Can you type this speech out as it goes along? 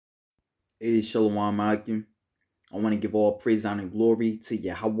Hey, Shalom Akim. I want to give all praise, honor, and glory to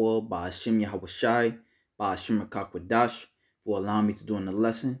Yahweh, Ba'ashem Yahweh Shai, Ba'ashem Rakakwadash, for allowing me to do in the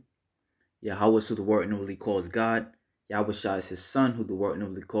lesson. Yahweh is who the word inwardly calls God. Yahweh Shai is his son, who the word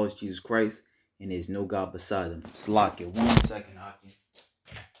inwardly calls Jesus Christ, and there is no God beside him. Slack it. 1 second, Akim.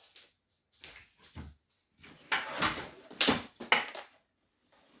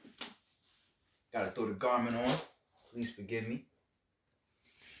 Gotta throw the garment on. Please forgive me.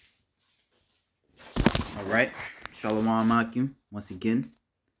 Alright. Shalom Akim. Once again,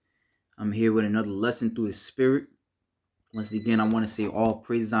 I'm here with another lesson through the Spirit. Once again, I want to say all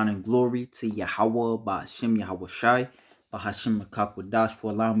praise, honor, and glory to Yahweh, Ba'ashem Yahweh Shai, Ba'ashem Rakakwadash,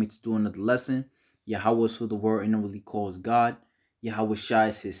 for allowing me to do another lesson. Yahweh is who the word inwardly calls God. Yahweh Shai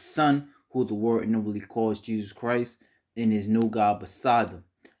is his son, who the word inwardly calls Jesus Christ, and there's no God beside them.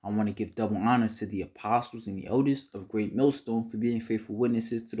 I want to give double honors to the apostles and the elders of Great Millstone for being faithful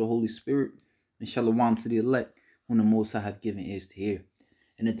witnesses to the Holy Spirit, and shalom to the elect, whom the Most High have given ears to hear.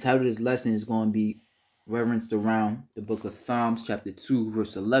 And the title of this lesson is going to be referenced around the book of Psalms chapter 2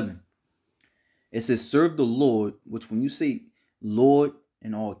 verse 11. It says, serve the Lord, which when you say Lord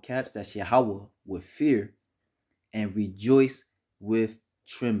in all caps, that's Yahweh, with fear, and rejoice with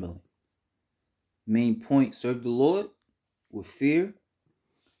trembling. Main point, serve the Lord with fear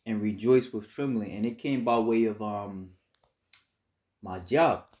and rejoice with trembling. And it came by way of my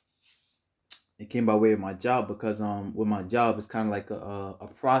job. It came by way of my job because with my job, it's kind of like a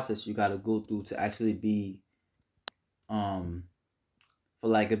process you got to go through to actually be for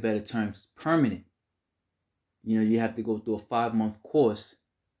lack of better terms, permanent. You know, you have to go through a 5-month course.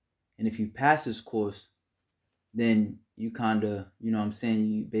 And if you pass this course, then you kind of, you know what I'm saying,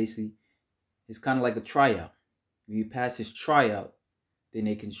 you basically, it's kind of like a tryout. If you pass this tryout, then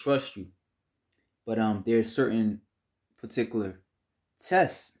they can trust you. But there's certain particular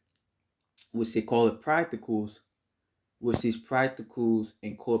tests, which they call it practicals, which these practicals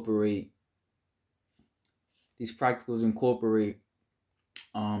incorporate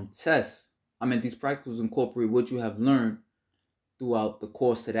tests. I mean, these practicals incorporate what you have learned throughout the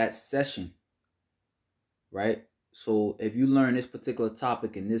course of that session, right? So if you learn this particular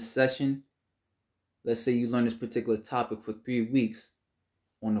topic in this session, let's say you learn this particular topic for 3 weeks,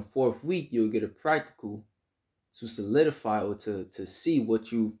 on the 4th week, you'll get a practical to solidify or to see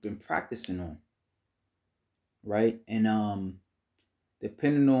what you've been practicing on, right? And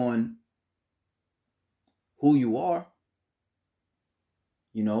depending on who you are,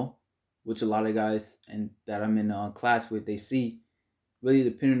 you know, which a lot of guys and that I'm in class with, they see, really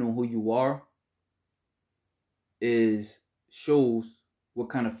depending on who you are, shows what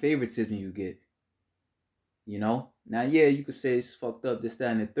kind of favoritism you get. You know, now, yeah, you could say it's fucked up, this,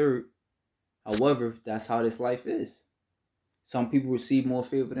 that, and the third. However, that's how this life is. Some people receive more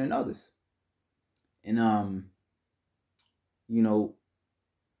favor than others. And, you know,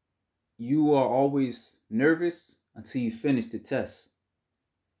 you are always nervous until you finish the test.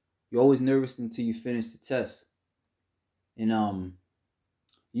 You're always nervous until you finish the test. And,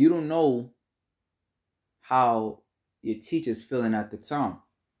 you don't know how your teacher's feeling at the time.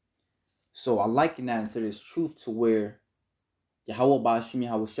 So I liken that into this truth to where Yahweh Ba'ashem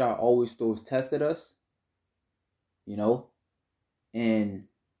Yahweh Shai always throws tests at us, you know, and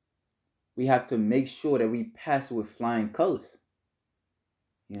we have to make sure that we pass it with flying colors,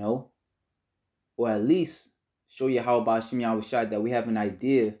 you know, or at least show Yahweh Ba'ashem Yahweh Shai that we have an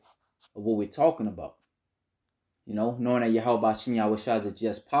idea of what we're talking about, you know, knowing that Yahweh Ba'ashem Yahweh Shai is a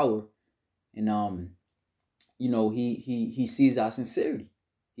just power, and you know, he sees our sincerity.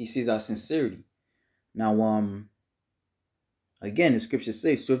 He sees our sincerity. Now, again, the scriptures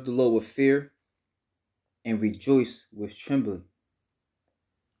say, serve the Lord with fear and rejoice with trembling.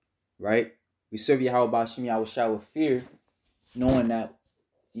 Right? We serve Yahweh Ba'ashem Yahweh Shai with fear, knowing that,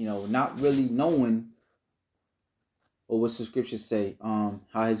 you know, not really knowing, or what's the scriptures say,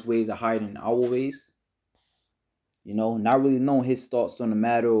 how his ways are higher than our ways. You know, not really knowing his thoughts on the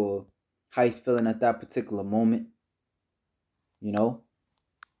matter or how he's feeling at that particular moment. You know?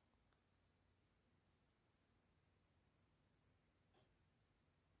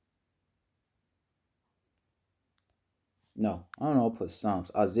 No, I don't know. I'll put Psalms.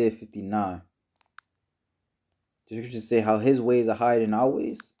 Isaiah 59. The scriptures say how his ways are higher than our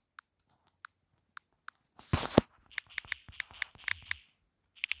ways.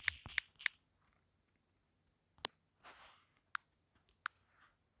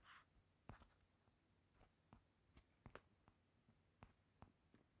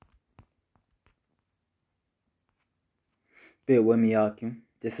 Bear with me, Akim.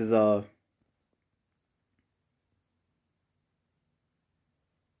 This is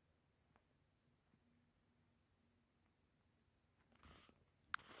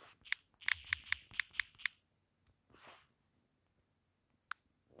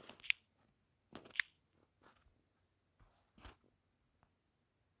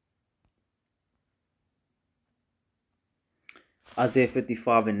Isaiah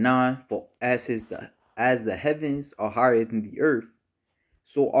 55:9, for as the heavens are higher than the earth,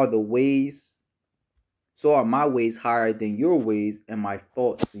 so are the ways, so are my ways higher than your ways, and my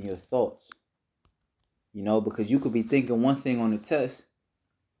thoughts than your thoughts. Because you could be thinking one thing on the test,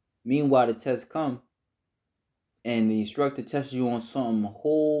 meanwhile the test come, and the instructor tests you on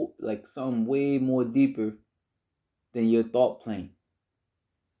something way more deeper than your thought plane.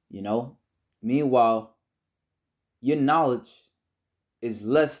 Meanwhile, your knowledge is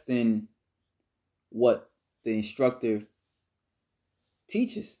less than what the instructor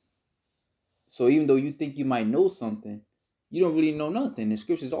teaches. So even though you think you might know something, you don't really know nothing. The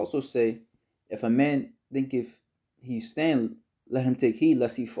scriptures also say, if a man thinketh he stand, let him take heed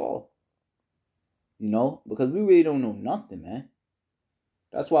lest he fall. Because we really don't know nothing, man.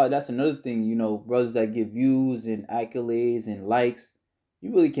 That's another thing, brothers that give views and accolades and likes,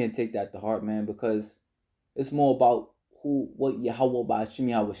 you really can't take that to heart, man, because it's more about what Yahweh Ba'ashim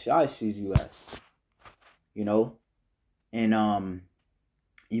Yahweh Shai sees you as. And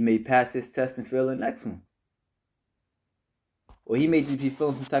you may pass this test and fail the next one. Or he may just be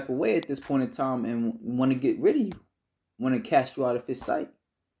feeling some type of way at this point in time and want to get rid of you, want to cast you out of his sight,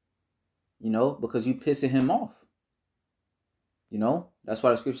 because you pissing him off. That's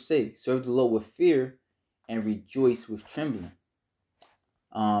why the scriptures say, serve the Lord with fear and rejoice with trembling.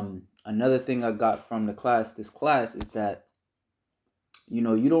 Another thing I got from this class is that,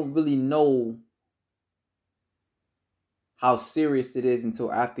 you don't really know how serious it is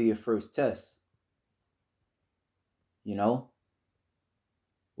until after your first test.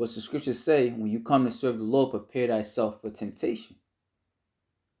 What's the scriptures say? When you come to serve the Lord, prepare thyself for temptation.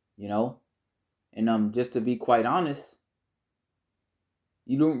 And just to be quite honest,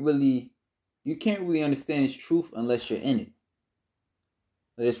 you can't really understand His truth unless you're in it.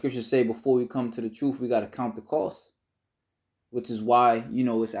 Let the scriptures say, before we come to the truth, we got to count the cost. Which is why,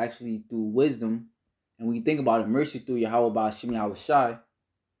 it's actually through wisdom. And when you think about it, mercy through Yahweh Ba'ashim Yahweh Shai,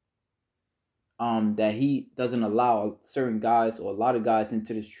 that He doesn't allow certain guys or a lot of guys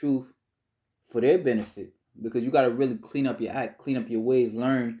into this truth for their benefit. Because you got to really clean up your act, clean up your ways,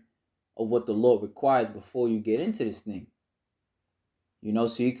 learn of what the Lord requires before you get into this thing.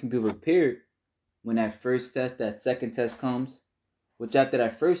 So you can be prepared when that first test, that second test comes. Which after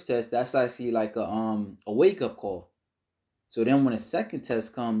that first test, that's actually like a wake-up call. So then when a second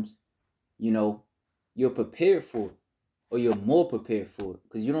test comes, you're prepared for it. Or you're more prepared for it.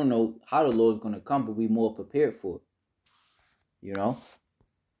 Because you don't know how the Lord's going to come, but we're more prepared for it.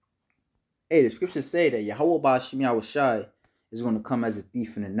 Hey, the scriptures say that Yahweh Ba'ashim Yahweh Shai is going to come as a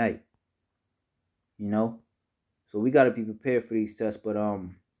thief in the night. So we got to be prepared for these tests. But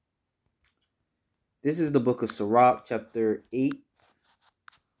this is the book of Sirach, chapter 8.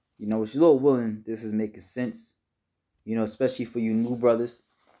 Which Lord willing, this is making sense. Especially for you new brothers.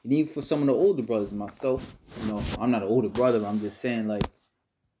 And even for some of the older brothers, myself. I'm not an older brother, but I'm just saying, like,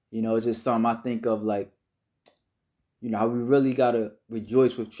 it's just something I think of, like, how we really got to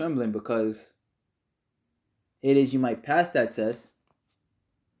rejoice with trembling, because it is you might pass that test,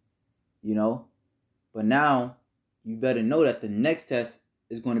 but now you better know that the next test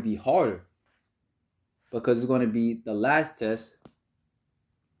is going to be harder, because it's going to be the last test,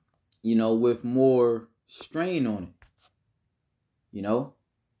 with more strain on it.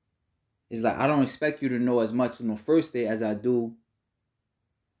 It's like, I don't expect you to know as much on the first day as I do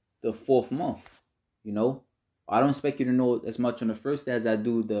the fourth month. I don't expect you to know as much on the first day as I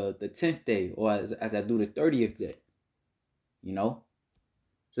do the 10th day, or as I do the 30th day. So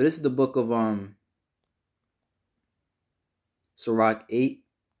this is the book of Sirach 8.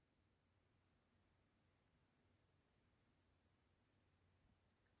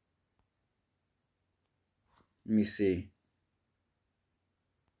 Let me see.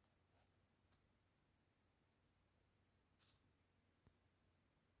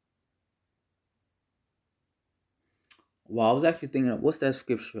 Well, I was actually thinking of, what's that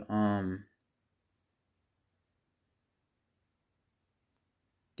scripture?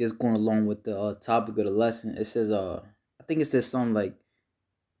 Just going along with the topic of the lesson. It says, I think it says something like,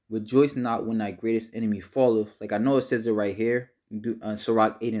 rejoice not when thy greatest enemy falleth. Like, I know it says it right here,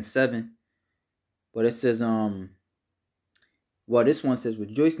 Sirach 8 and 7. But it says, this one says,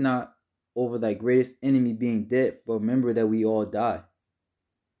 rejoice not over thy greatest enemy being dead, but remember that we all die.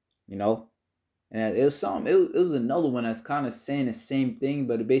 And it was it was another one that's kind of saying the same thing,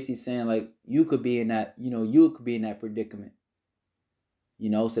 but it basically saying, like, you could be in that, you could be in that predicament.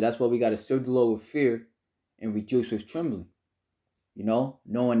 So that's why we got to serve the Lord with fear and rejoice with trembling.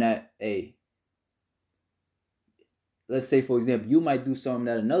 Knowing that, hey, let's say, for example, you might do something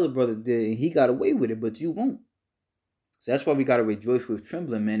that another brother did and he got away with it, but you won't. So that's why we gotta rejoice with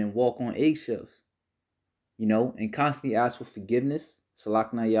trembling, man, and walk on eggshells, and constantly ask for forgiveness.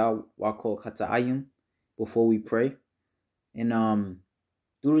 Salakna ya wako kata'ayim before we pray. And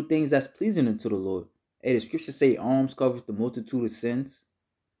do the things that's pleasing unto the Lord. Hey, the scriptures say alms covers the multitude of sins.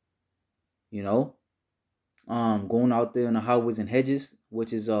 Going out there in the highways and hedges,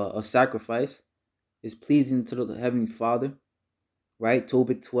 which is a sacrifice, is pleasing to the Heavenly Father, right?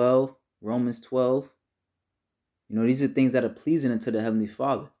 Tobit 12, Romans 12. These are things that are pleasing unto the Heavenly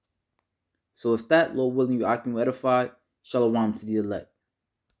Father. So if that, Lord willing, you are edified, shalom to the elect.